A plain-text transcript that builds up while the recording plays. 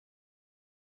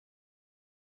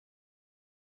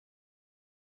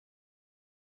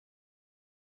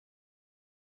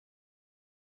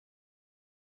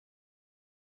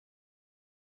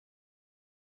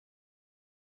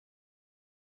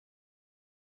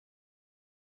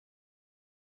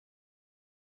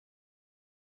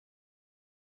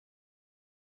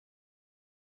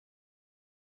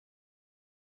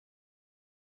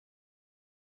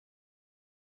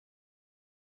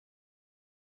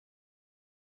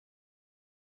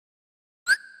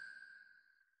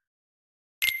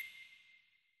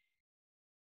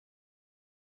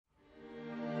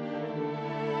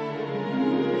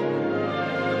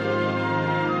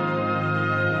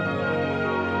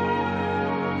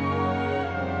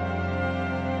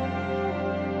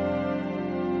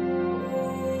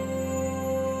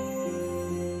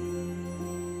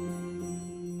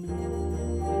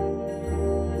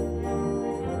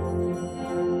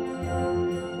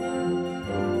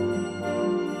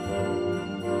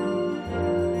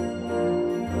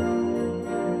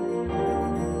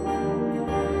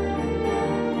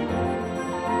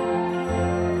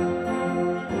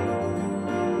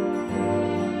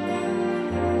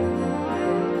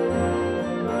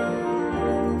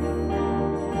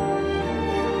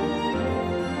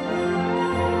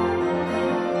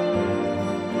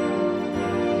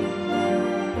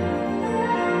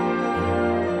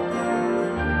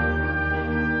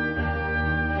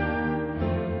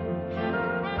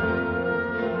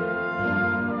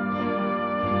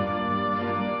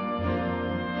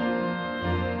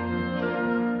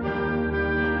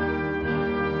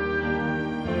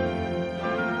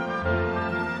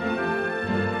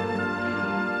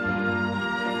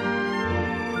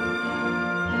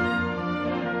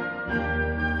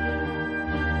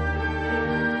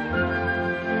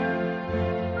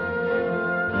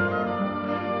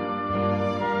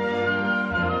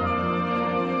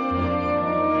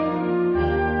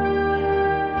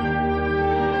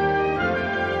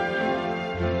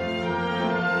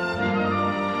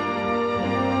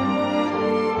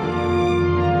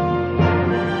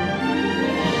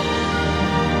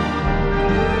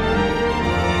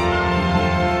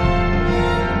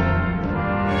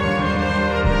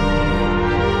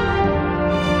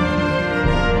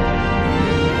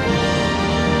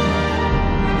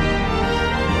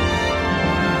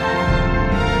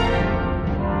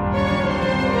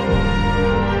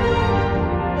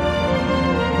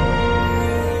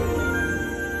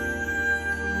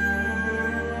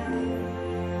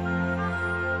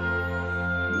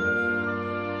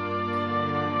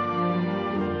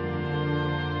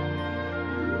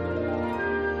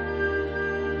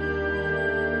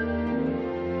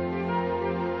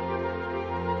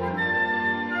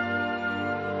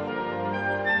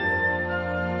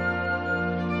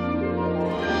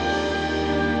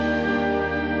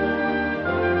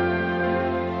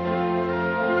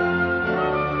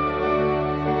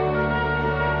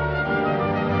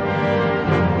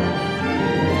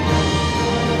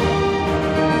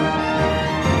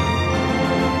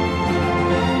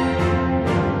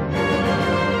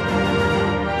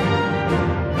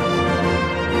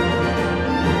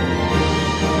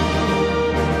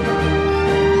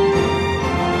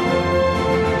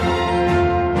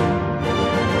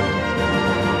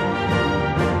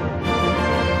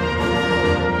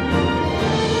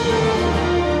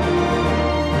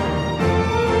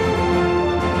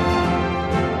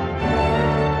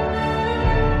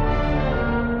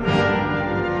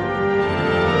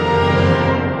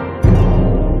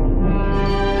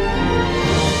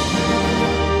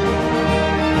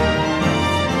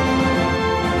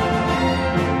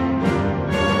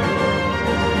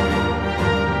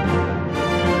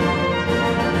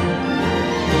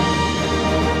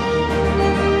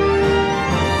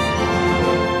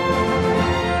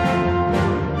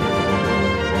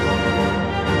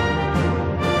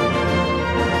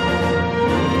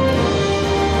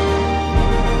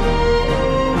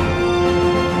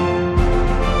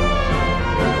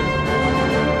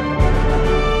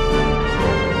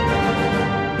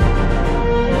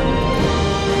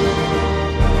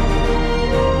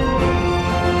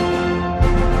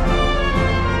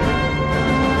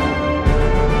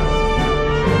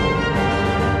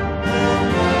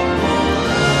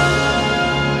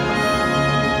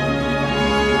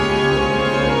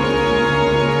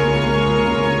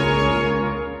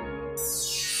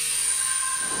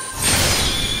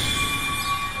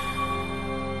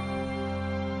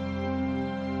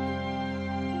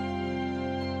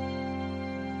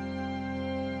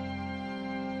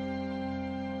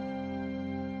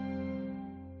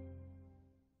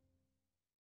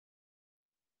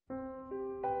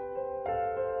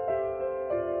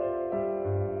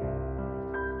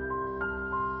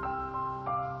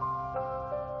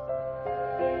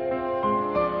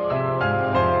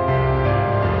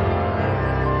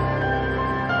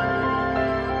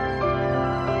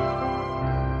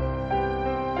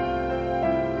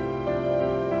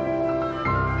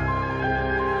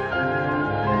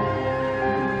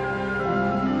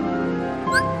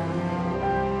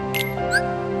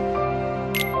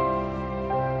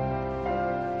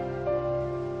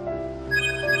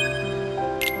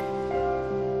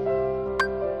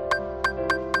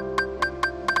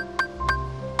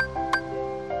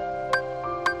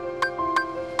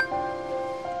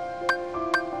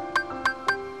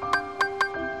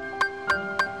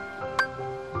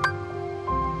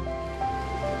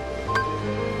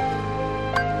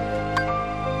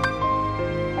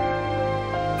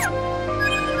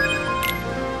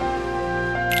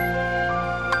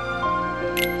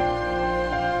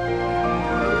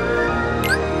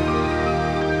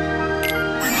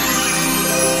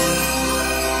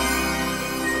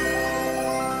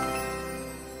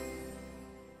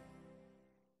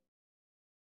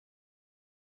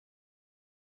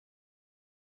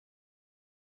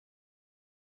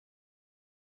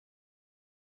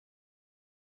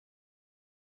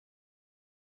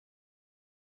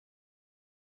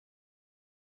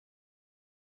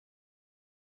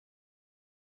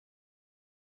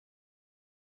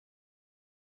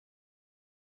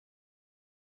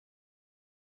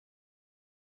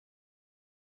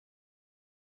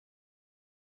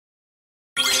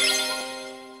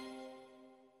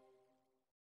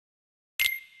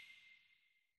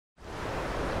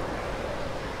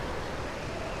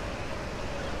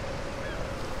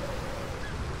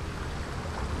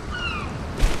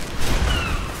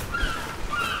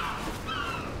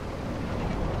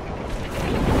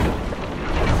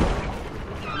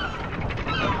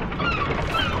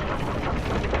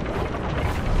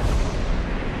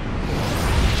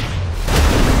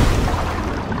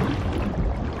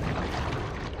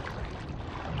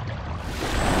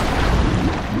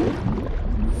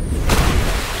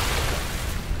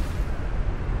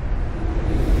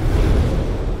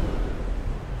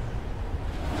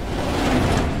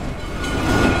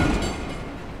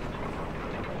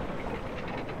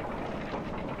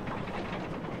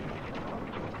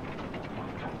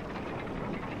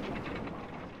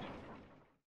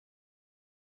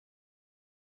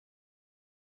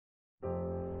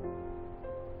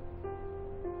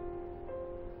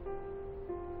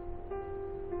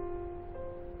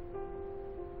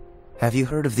Have you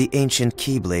heard of the ancient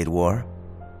Keyblade War?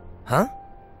 Huh?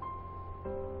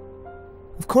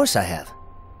 Of course I have.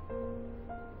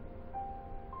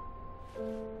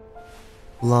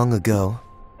 Long ago,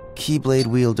 Keyblade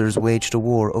wielders waged a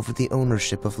war over the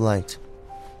ownership of light.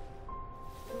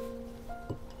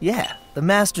 Yeah, the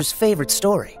Master's favorite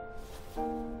story.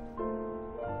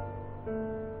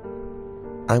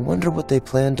 I wonder what they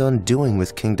planned on doing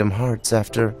with Kingdom Hearts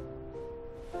after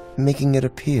making it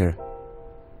appear.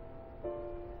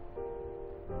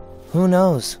 Who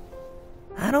knows?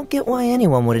 I don't get why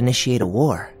anyone would initiate a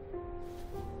war.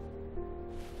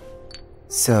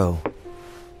 So,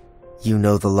 you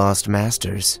know the Lost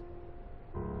Masters?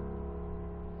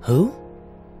 Who?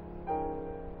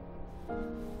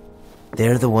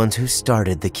 They're the ones who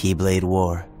started the Keyblade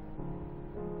War.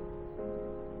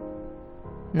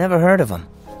 Never heard of them.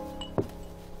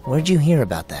 Where'd you hear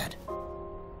about that?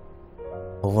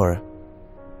 Or,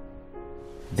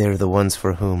 they're the ones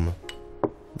for whom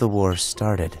the war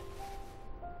started.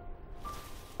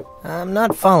 I'm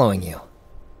not following you.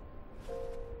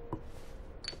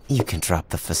 You can drop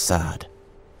the facade.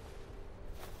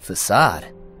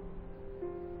 Facade?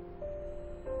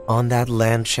 On that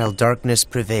land shall darkness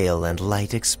prevail and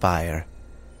light expire.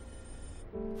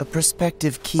 A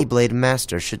prospective Keyblade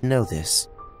master should know this.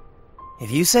 If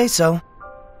you say so.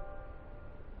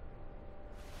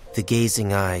 The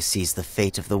gazing eye sees the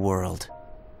fate of the world.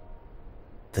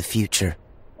 The future.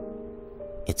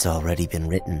 It's already been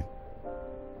written.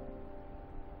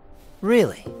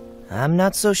 Really? I'm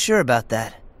not so sure about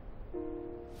that.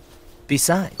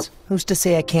 Besides, who's to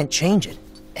say I can't change it?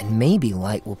 And maybe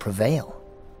light will prevail.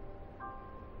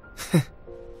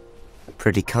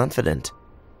 Pretty confident.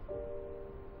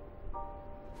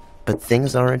 But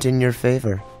things aren't in your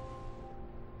favor.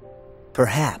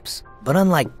 Perhaps, but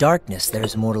unlike darkness,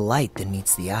 there's more to light than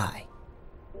meets the eye.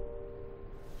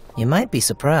 You might be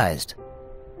surprised.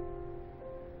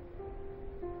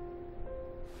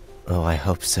 Oh, I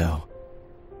hope so.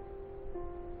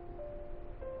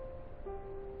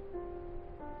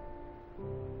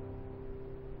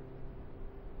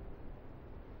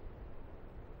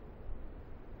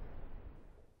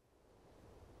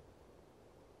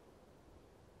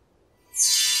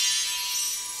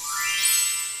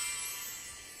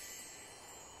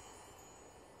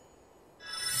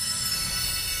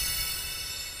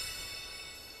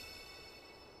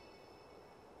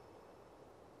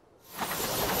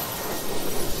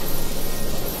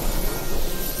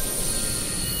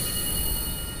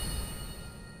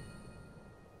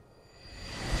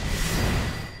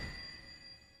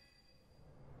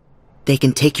 They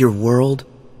can take your world.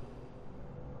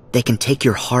 They can take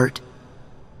your heart.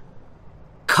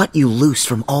 Cut you loose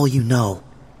from all you know.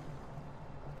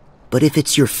 But if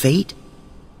it's your fate,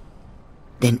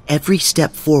 then every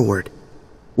step forward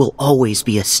will always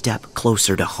be a step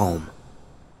closer to home.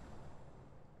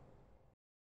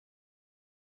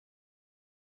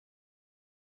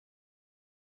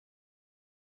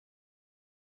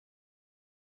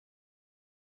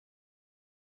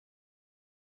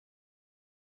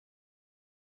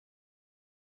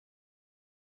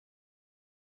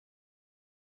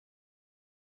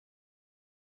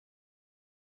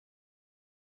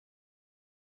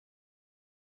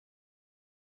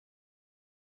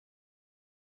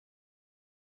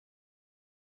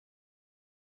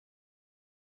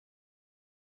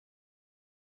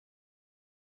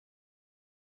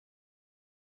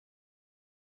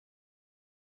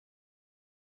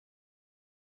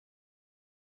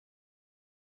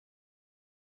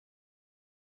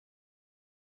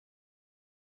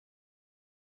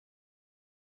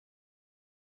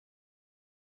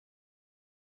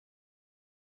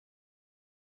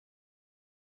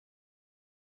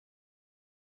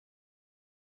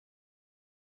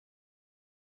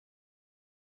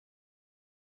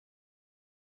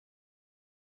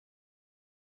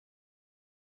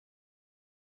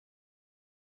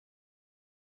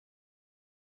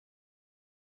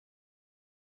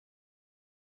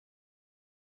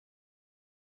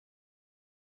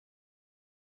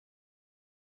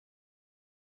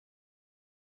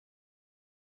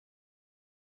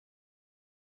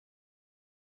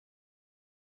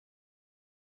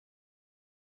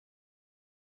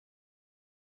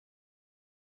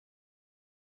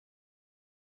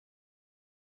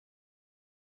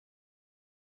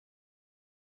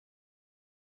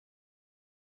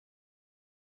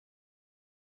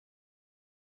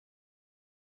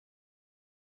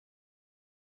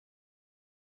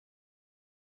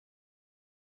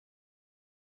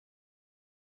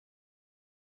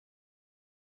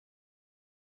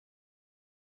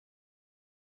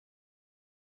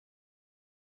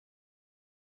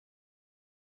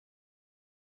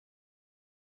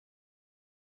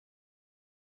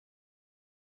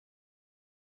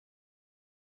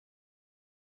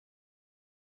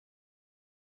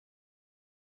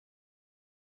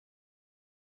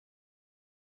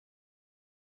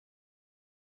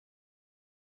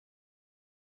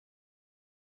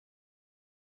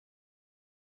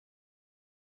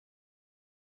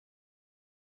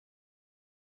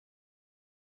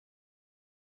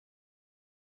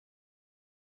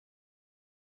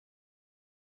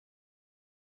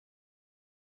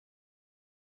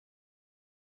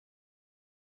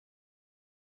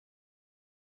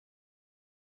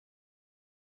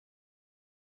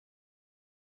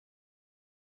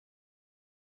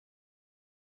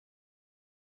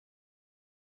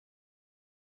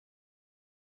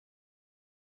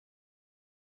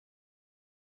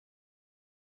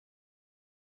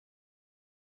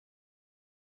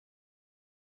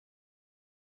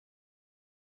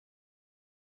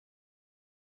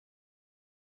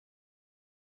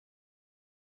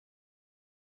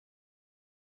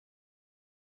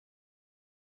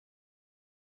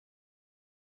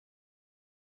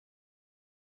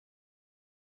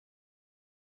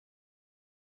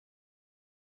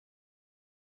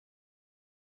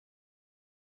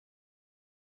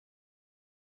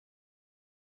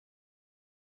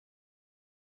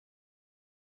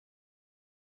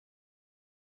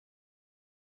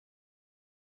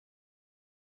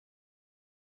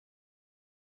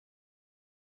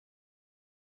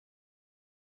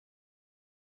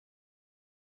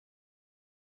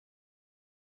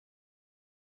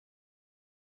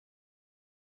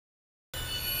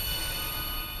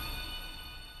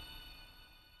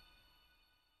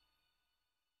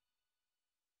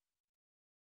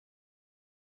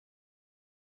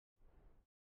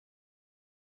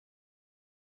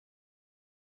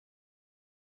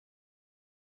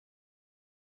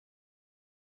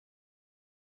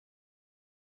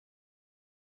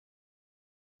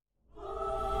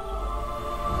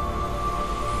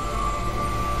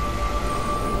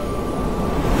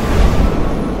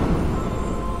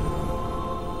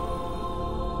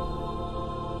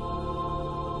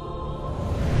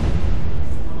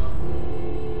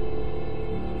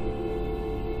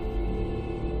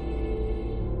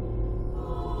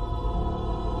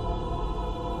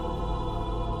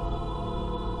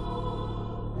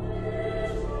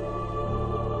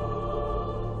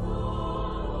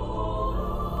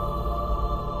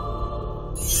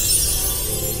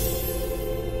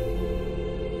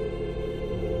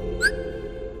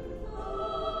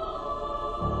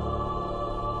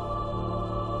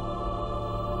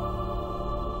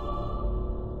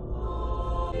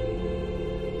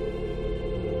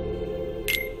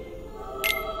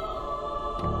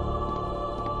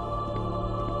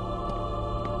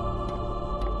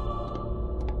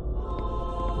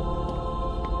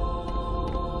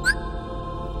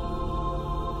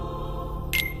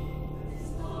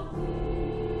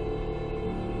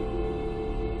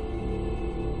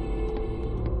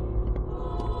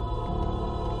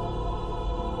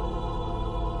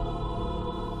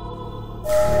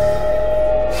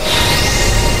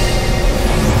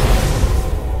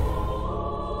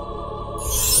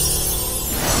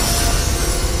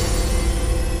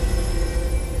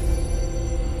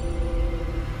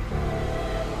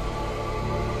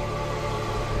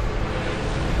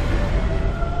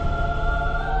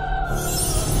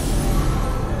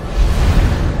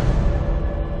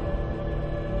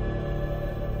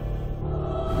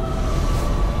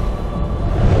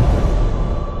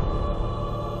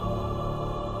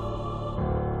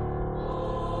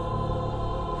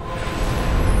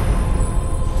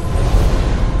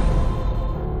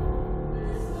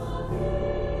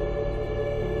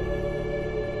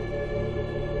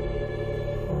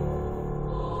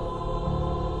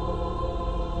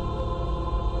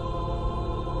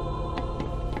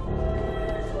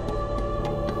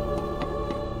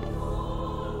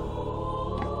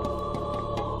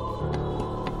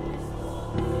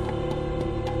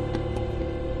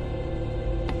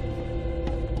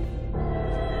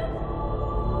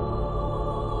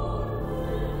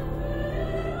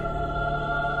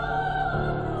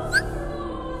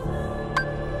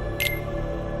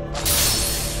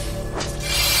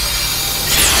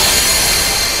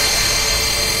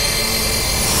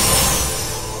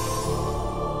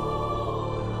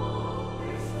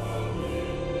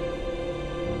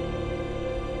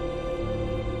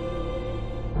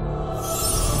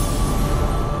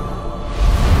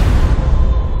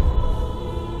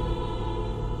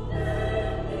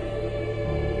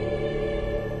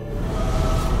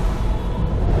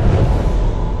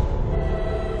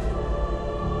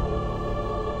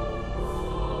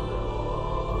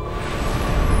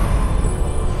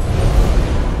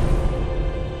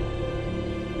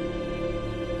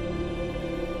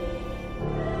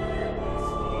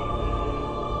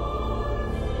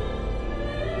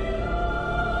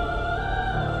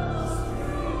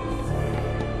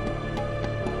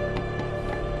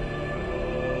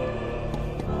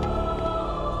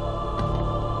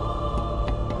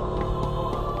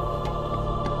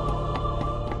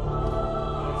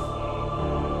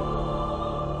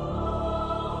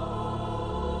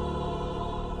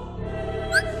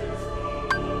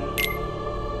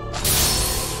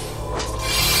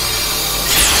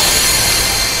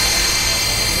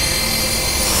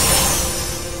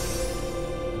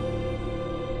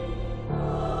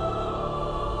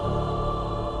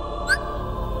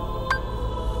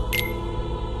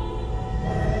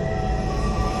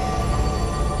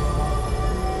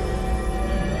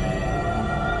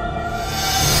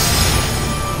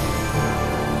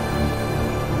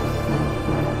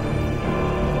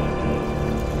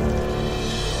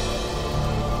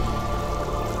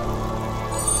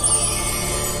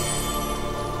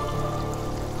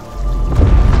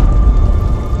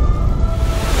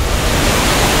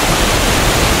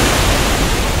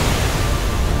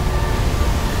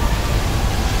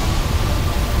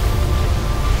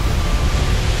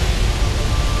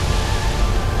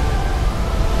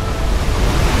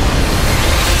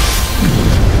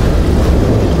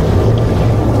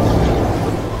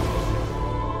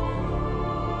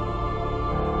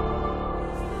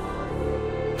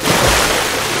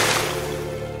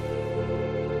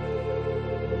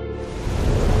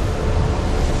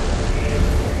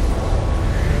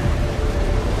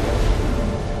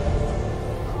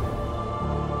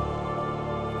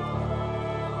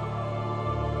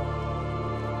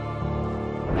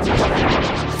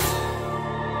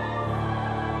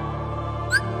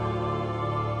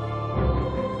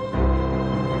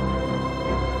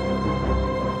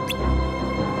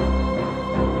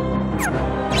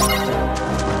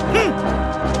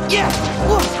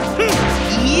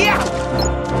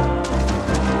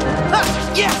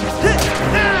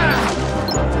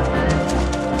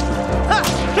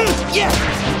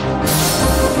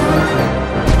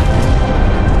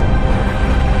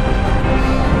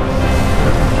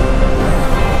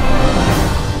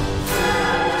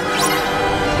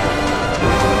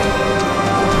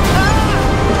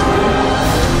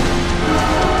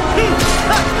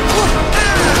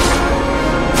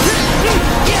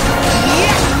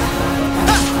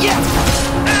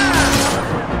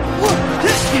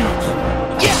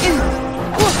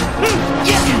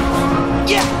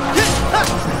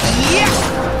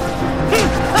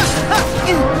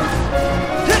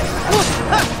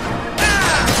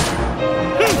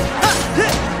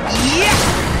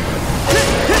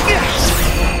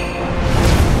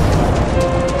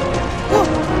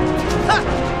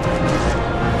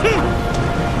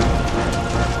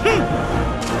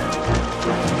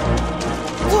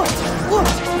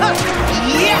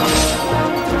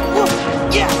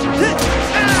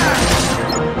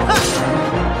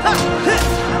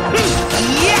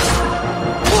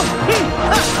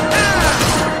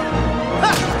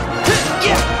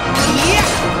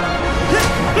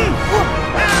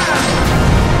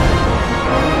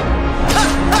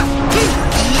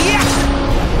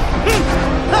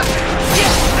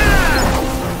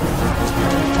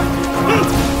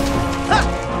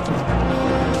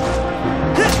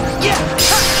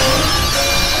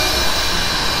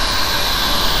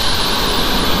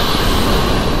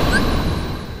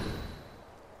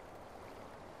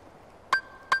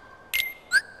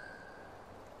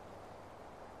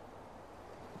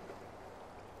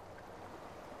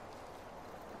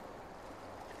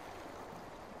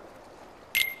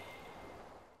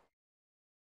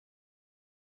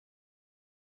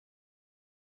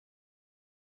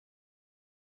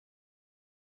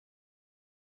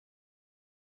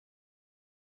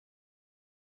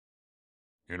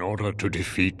 In order to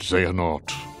defeat Xehanort,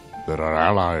 there are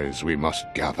allies we must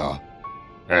gather,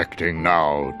 acting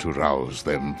now to rouse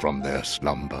them from their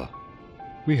slumber.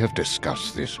 We have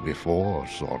discussed this before,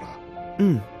 Sora.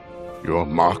 Your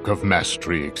Mark of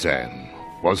Mastery exam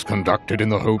was conducted in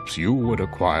the hopes you would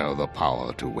acquire the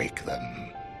power to wake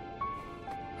them.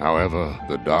 However,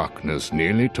 the darkness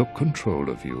nearly took control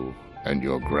of you, and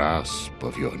your grasp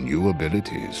of your new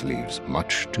abilities leaves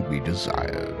much to be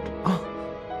desired.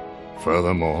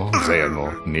 Furthermore,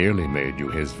 Xehanort nearly made you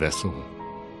his vessel,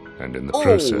 and in the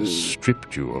process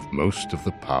stripped you of most of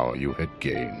the power you had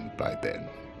gained by then.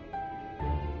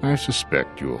 I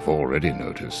suspect you have already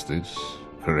noticed this,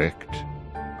 correct?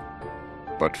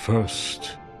 But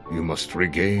first, you must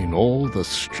regain all the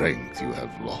strength you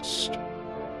have lost.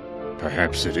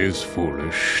 Perhaps it is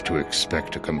foolish to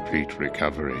expect a complete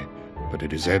recovery, but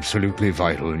it is absolutely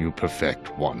vital you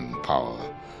perfect one power,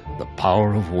 the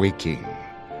power of waking,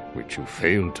 which you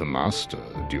failed to master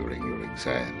during your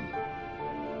exam.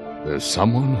 There's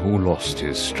someone who lost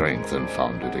his strength and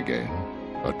found it again,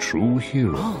 a true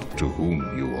hero to whom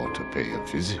you ought to pay a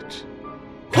visit.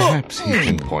 Perhaps he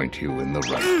can point you in the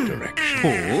right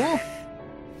direction.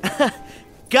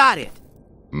 Got it!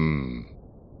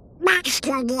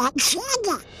 Master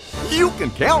Saga. You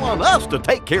can count on us to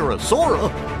take care of Sora.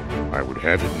 I would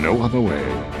have it no other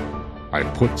way. I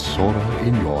put Sora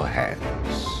in your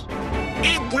hands.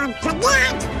 And don't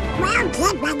forget, we'll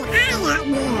keep an eye on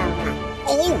you.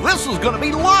 Oh, this is gonna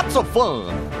be lots of fun.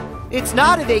 It's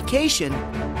not a vacation.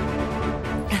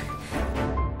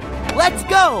 Let's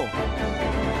go!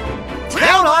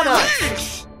 Count on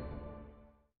us!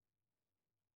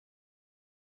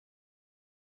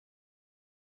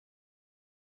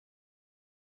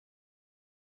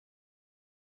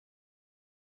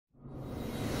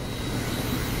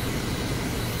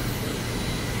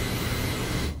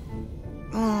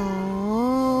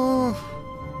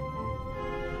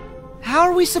 How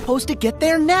are we supposed to get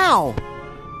there now?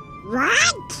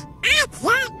 What? I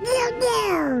thought you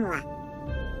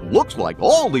knew. Looks like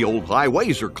all the old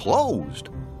highways are closed.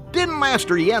 Didn't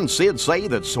Master Yen Sid say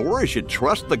that Sora should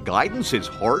trust the guidance his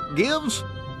heart gives?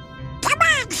 Come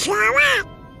on, Sora.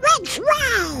 Which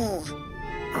way?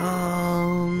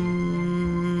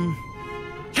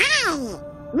 Hey,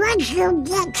 would you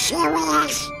get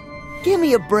serious? Give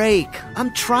me a break.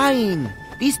 I'm trying.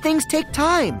 These things take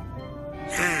time.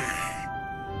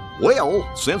 Well,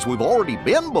 since we've already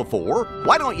been before,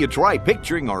 why don't you try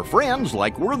picturing our friends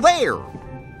like we're there?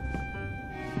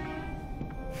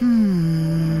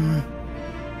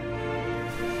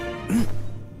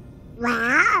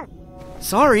 Well?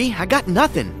 Sorry, I got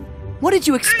nothing. What did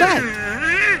you expect?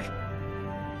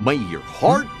 May your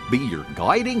heart be your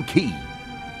guiding key.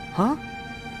 Huh?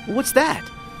 What's that?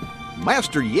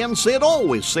 Master Yen Sid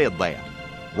always said that,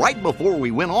 right before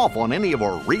we went off on any of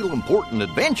our real important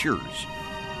adventures.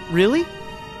 Really?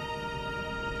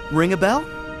 Ring a bell?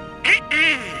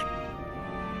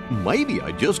 Maybe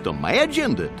I just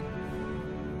imagined it.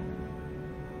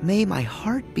 May my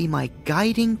heart be my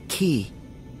guiding key.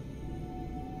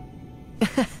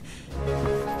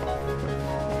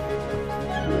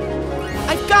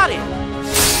 I've got it!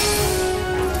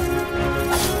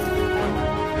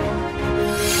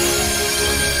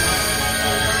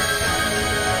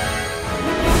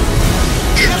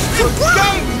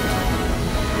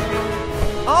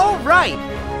 All right!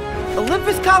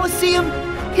 Olympus Coliseum,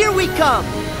 here we come!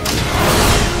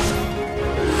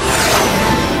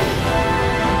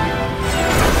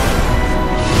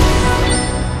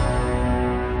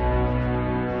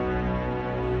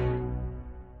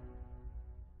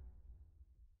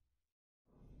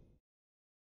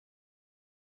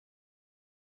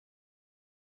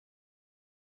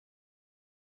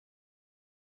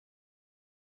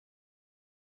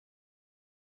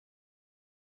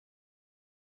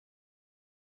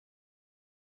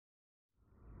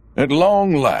 At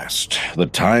long last, the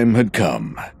time had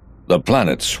come. The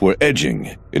planets were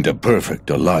edging into perfect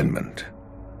alignment.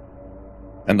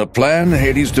 And the plan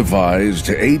Hades devised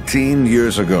 18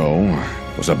 years ago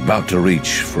was about to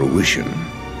reach fruition.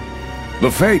 The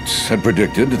Fates had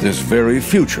predicted this very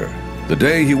future, the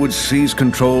day he would seize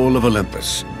control of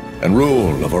Olympus and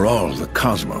rule over all the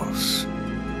cosmos.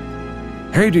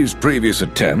 Hades' previous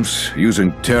attempts,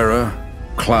 using Terra,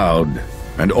 Cloud,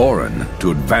 and Orin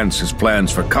to advance his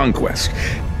plans for conquest,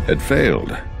 had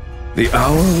failed. The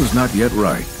hour was not yet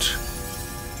right.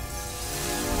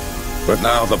 But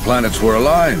now the planets were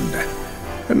aligned,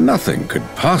 and nothing could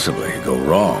possibly go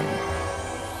wrong.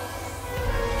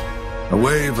 A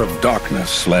wave of darkness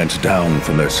slant down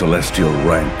from their celestial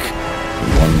rank,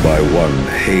 and one by one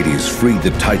Hades freed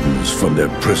the Titans from their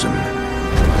prison.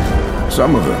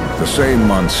 Some of them the same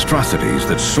monstrosities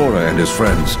that Sora and his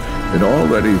friends had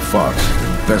already fought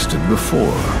and bested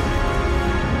before.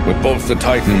 With both the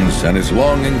Titans and his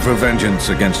longing for vengeance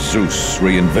against Zeus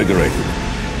reinvigorated,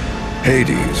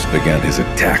 Hades began his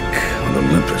attack on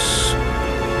Olympus.